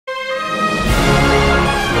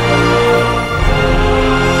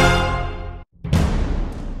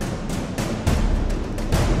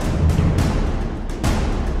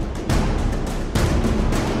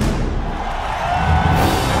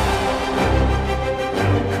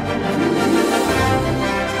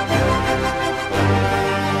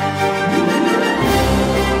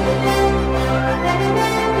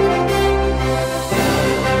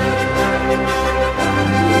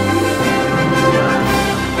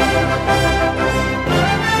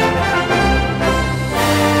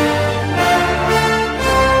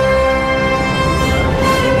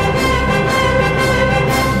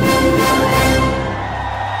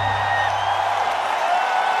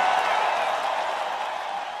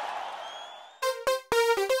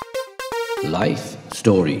Life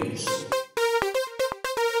Stories.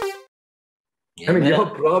 I mean, your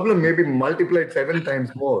problem may be multiplied 7 times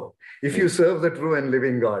more if you serve the true and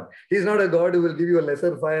living God. He's not a God who will give you a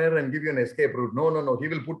lesser fire and give you an escape route. No, no, no. He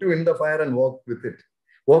will put you in the fire and walk with it,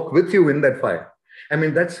 walk with you in that fire. I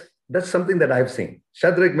mean, that's something that I've seen.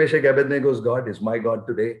 Shadrach, Meshach, Abednego's God is my God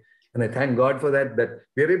today. And I thank God for that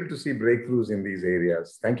we are able to see breakthroughs in these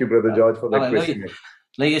areas. Thank you, Brother George, for that question.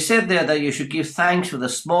 Now, you said there that you should give thanks for the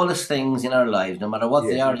smallest things in our lives, no matter what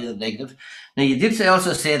they are, either negative. Now, you did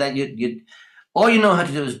also say that you all you know how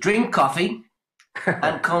to do is drink coffee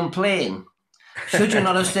and complain. Should you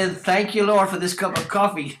not have said, thank you, Lord, for this cup of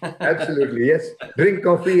coffee? Absolutely, yes. Drink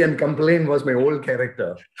coffee and complain was my old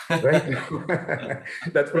character. Right now,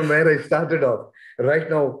 that's from where I started off. Right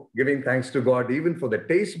now, giving thanks to God, even for the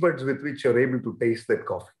taste buds with which you're able to taste that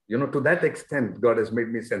coffee. You know, to that extent, God has made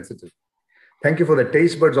me sensitive. Thank you for the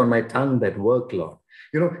taste buds on my tongue that work, Lord.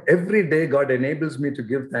 You know, every day God enables me to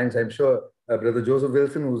give thanks. I'm sure Brother Joseph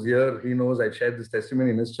Wilson, who's here, he knows I've shared this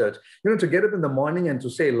testimony in his church. You know, to get up in the morning and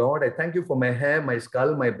to say, Lord, I thank you for my hair, my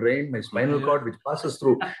skull, my brain, my spinal cord, which passes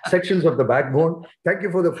through sections of the backbone. Thank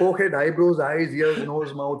you for the forehead, eyebrows, eyes, ears,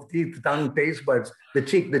 nose, mouth, teeth, tongue, taste buds, the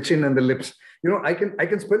cheek, the chin, and the lips. You know, I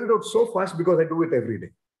can spell it out so fast because I do it every day.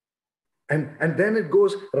 And then it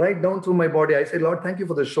goes right down through my body. I say, Lord, thank you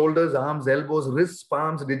for the shoulders, arms, elbows, wrists,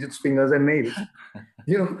 palms, digits, fingers, and nails.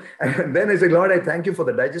 You know, and then I say, Lord, I thank you for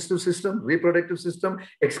the digestive system, reproductive system,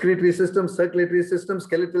 excretory system, circulatory system,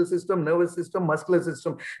 skeletal system, nervous system, muscular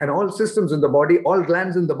system, and all systems in the body, all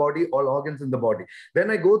glands in the body, all organs in the body. Then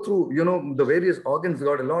I go through, you know, the various organs,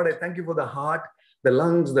 Lord, I thank you for the heart, the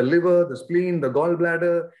lungs, the liver, the spleen, the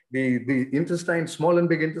gallbladder, the intestine, small and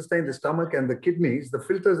big intestine, the stomach, and the kidneys, the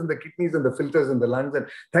filters in the kidneys and the filters in the lungs. And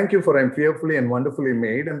thank you for I'm fearfully and wonderfully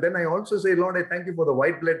made. And then I also say, Lord, I thank you for the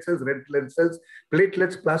white blood cells, red blood cells,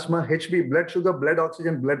 platelets, plasma, HB, blood sugar, blood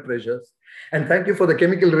oxygen, blood pressures. And thank you for the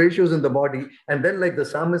chemical ratios in the body. And then, like the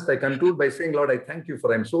psalmist, I conclude by saying, Lord, I thank you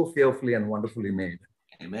for I'm so fearfully and wonderfully made.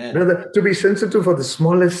 Amen. Brother, to be sensitive for the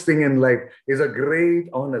smallest thing in life is a great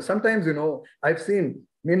honor. Sometimes, you know, I've seen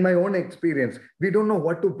in my own experience, we don't know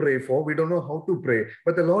what to pray for. We don't know how to pray.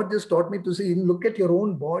 But the Lord just taught me to see, look at your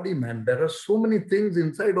own body, man. There are so many things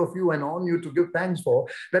inside of you and on you to give thanks for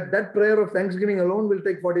that prayer of thanksgiving alone will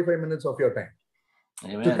take 45 minutes of your time.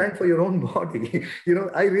 Amen. To thank for your own body. You know,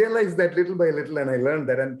 I realized that little by little and I learned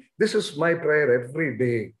that. And this is my prayer every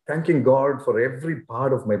day, thanking God for every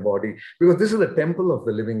part of my body, because this is the temple of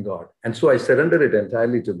the living God. And so I surrender it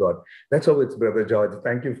entirely to God. That's how it's, Brother George.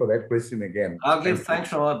 Thank you for that question again. I'll give thanks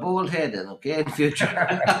from my bald head then, okay, in future.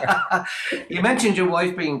 You mentioned your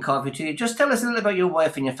wife bringing coffee to you. Just tell us a little about your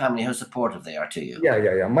wife and your family, how supportive they are to you.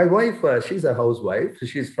 Yeah. My wife, she's a housewife.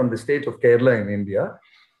 She's from the state of Kerala in India.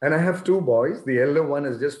 And I have 2 boys. The elder one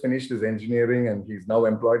has just finished his engineering and he's now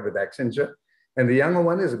employed with Accenture. And the younger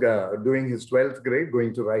one is doing his 12th grade,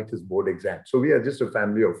 going to write his board exam. So we are just a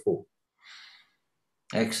family of 4.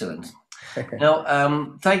 Excellent.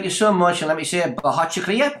 Now, thank you so much. And let me say, Bahat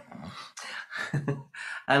Shukriya.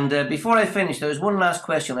 And before I finish, there's one last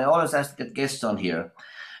question I always ask the guests on here.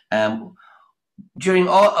 During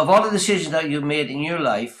all the decisions that you've made in your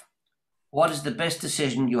life, what is the best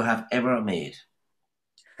decision you have ever made?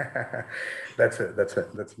 That's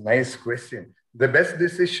a nice question. The best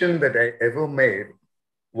decision that I ever made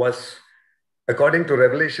was according to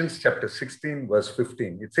Revelations chapter 16, verse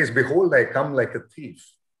 15. It says, behold, I come like a thief.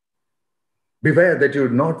 Beware that you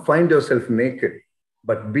not find yourself naked,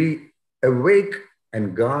 but be awake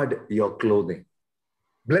and guard your clothing.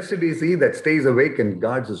 Blessed is he that stays awake and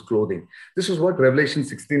guards his clothing. This is what Revelation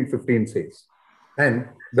 16:15 says. And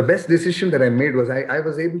the best decision that I made was I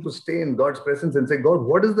was able to stay in God's presence and say, God,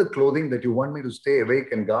 what is the clothing that you want me to stay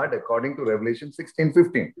awake and guard according to Revelation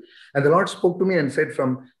 16:15? And the Lord spoke to me and said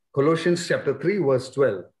from Colossians chapter 3, verse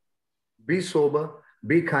 12, be sober,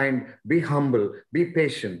 be kind, be humble, be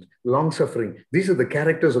patient, long-suffering. These are the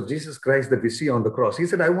characters of Jesus Christ that we see on the cross. He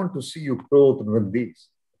said, I want to see you clothed with these.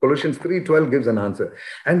 Colossians 3:12 gives an answer.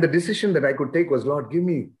 And the decision that I could take was, Lord, give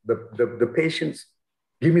me the patience,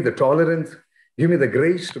 give me the tolerance, give me the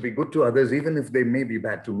grace to be good to others, even if they may be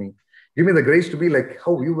bad to me. Give me the grace to be like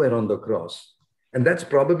how you were on the cross. And that's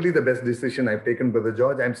probably the best decision I've taken, Brother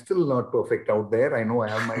George. I'm still not perfect out there. I know I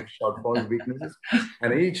have my shortfalls, weaknesses.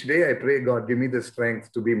 And each day I pray, God, give me the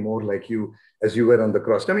strength to be more like you as you were on the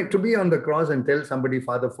cross. I mean, to be on the cross and tell somebody,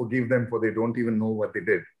 Father, forgive them for they don't even know what they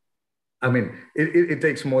did. I mean, it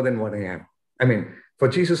takes more than what I am. I mean, for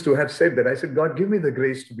Jesus to have said that, I said, God, give me the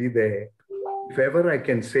grace to be there. If ever I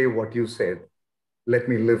can say what you said, let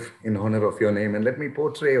me live in honor of your name and let me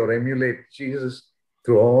portray or emulate Jesus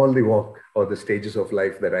through all the walk or the stages of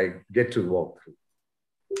life that I get to walk through.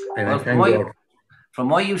 And Well, I thank God. From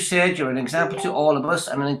what you said, you're an example to all of us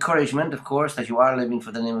and an encouragement, of course, that you are living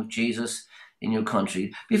for the name of Jesus in your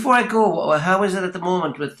country. Before I go, how is it at the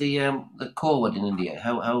moment with the COVID in India?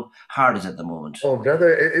 How hard is it at the moment? Oh,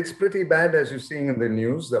 brother, it's pretty bad, as you're seeing in the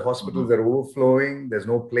news. The hospitals are overflowing. There's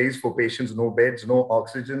no place for patients, no beds, no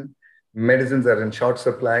oxygen. Medicines are in short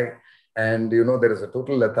supply. And, you know, there is a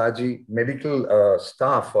total lethargy. Medical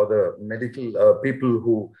staff or the medical people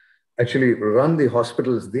who actually run the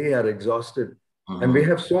hospitals, they are exhausted. And we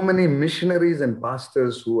have so many missionaries and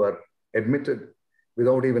pastors who are admitted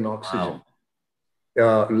without even oxygen.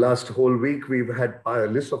 Wow. Last whole week, we've had a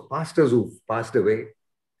list of pastors who've passed away.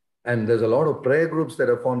 And there's a lot of prayer groups that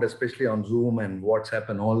are formed, especially on Zoom and WhatsApp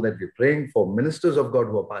and all that. We're praying for ministers of God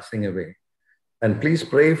who are passing away. And please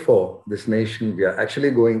pray for this nation. We are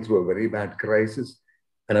actually going through a very bad crisis.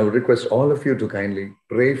 And I would request all of you to kindly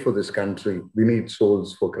pray for this country. We need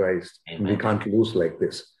souls for Christ. And we can't lose like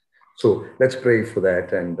this. So let's pray for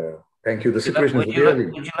that. And thank you. The situation is really...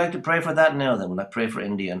 Would you like to pray for that now then? Will I pray for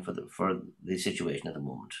India and for the situation at the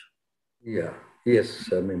moment? Yeah. Yes,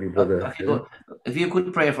 maybe, brother. Okay, if you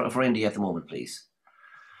could pray for India at the moment, please.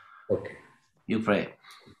 Okay. You pray.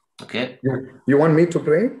 Okay. You want me to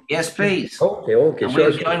pray? Yes, please. Okay. And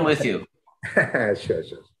we'll join with you. Sure.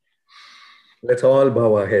 Let's all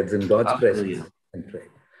bow our heads in God's presence and pray.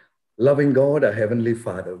 Loving God, our Heavenly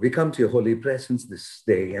Father, we come to your holy presence this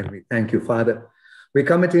day and we thank you, Father. We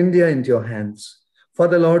commit India into your hands.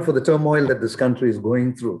 Father, Lord, for the turmoil that this country is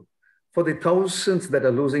going through, for the thousands that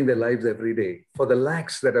are losing their lives every day, for the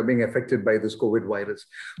lakhs that are being affected by this COVID virus.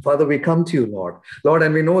 Father, we come to you, Lord. Lord,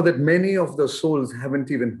 and we know that many of the souls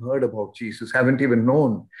haven't even heard about Jesus, haven't even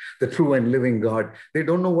known the true and living God. They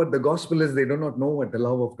don't know what the gospel is. They do not know what the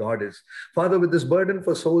love of God is. Father, with this burden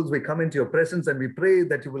for souls, we come into your presence and we pray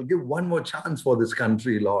that you will give one more chance for this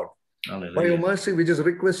country, Lord. Hallelujah. By your mercy, we just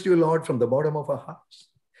request you, Lord, from the bottom of our hearts.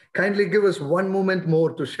 Kindly give us one moment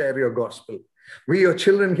more to share your gospel. We, your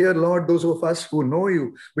children here, Lord, those of us who know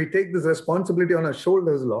you, we take this responsibility on our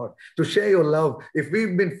shoulders, Lord, to share your love. If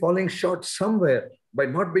we've been falling short somewhere by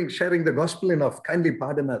not sharing the gospel enough, kindly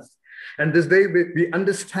pardon us. And this day we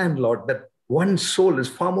understand, Lord, that one soul is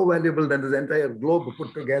far more valuable than this entire globe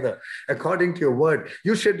put together. According to your word,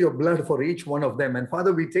 you shed your blood for each one of them. And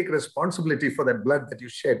Father, we take responsibility for that blood that you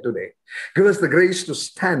shed today. Give us the grace to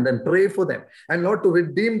stand and pray for them. And Lord, to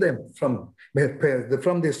redeem them from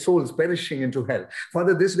their souls perishing into hell.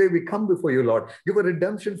 Father, this day we come before you, Lord. Give a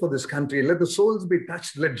redemption for this country. Let the souls be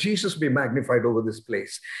touched. Let Jesus be magnified over this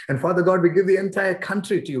place. And Father God, we give the entire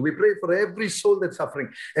country to you. We pray for every soul that's suffering,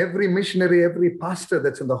 every missionary, every pastor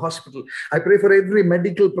that's in the hospital. I pray for every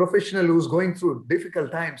medical professional who's going through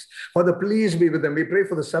difficult times. Father, please be with them. We pray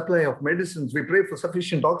for the supply of medicines. We pray for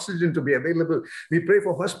sufficient oxygen to be available. We pray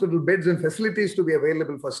for hospital beds and facilities to be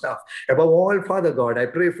available for staff. Above all, Father God, I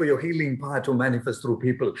pray for your healing power to manifest through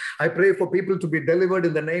people. I pray for people to be delivered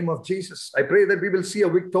in the name of Jesus. I pray that we will see a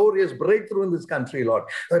victorious breakthrough in this country, Lord.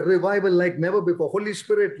 A revival like never before. Holy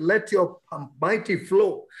Spirit, let your mighty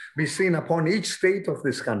flow be seen upon each state of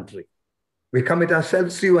this country. We commit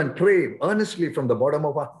ourselves to you and pray earnestly from the bottom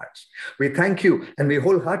of our hearts. We thank you and we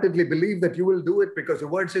wholeheartedly believe that you will do it because your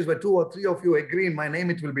word says where 2 or 3 of you agree in my name,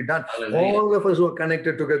 it will be done. Hallelujah. All of us who are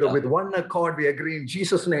connected together with one accord, we agree in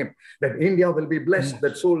Jesus' name that India will be blessed,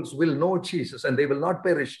 that souls will know Jesus and they will not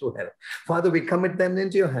perish to hell. Father, we commit them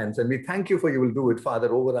into your hands and we thank you for you will do it,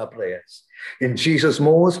 Father, over our prayers. In Jesus'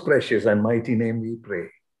 most precious and mighty name we pray.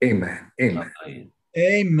 Amen. Amen.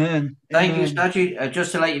 Amen. Thank you, Saji.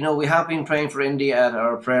 Just to let you know, we have been praying for India at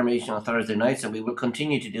our prayer meeting on Thursday nights, and we will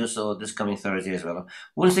continue to do so this coming Thursday as well.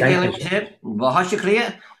 Once again, let me say, Bahut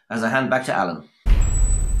Shukriya, as I hand back to Alan.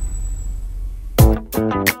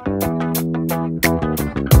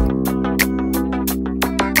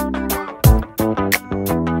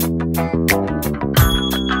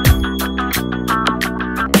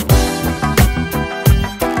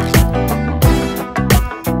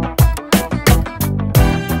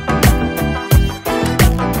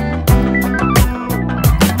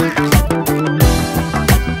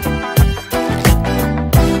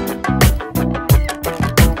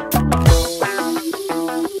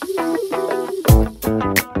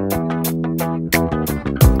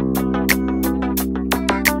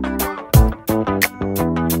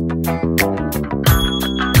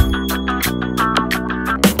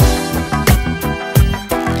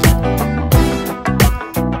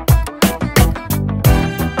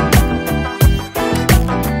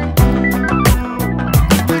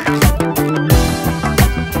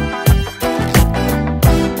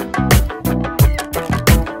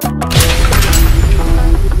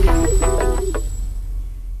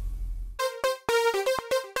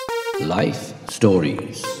 Stories.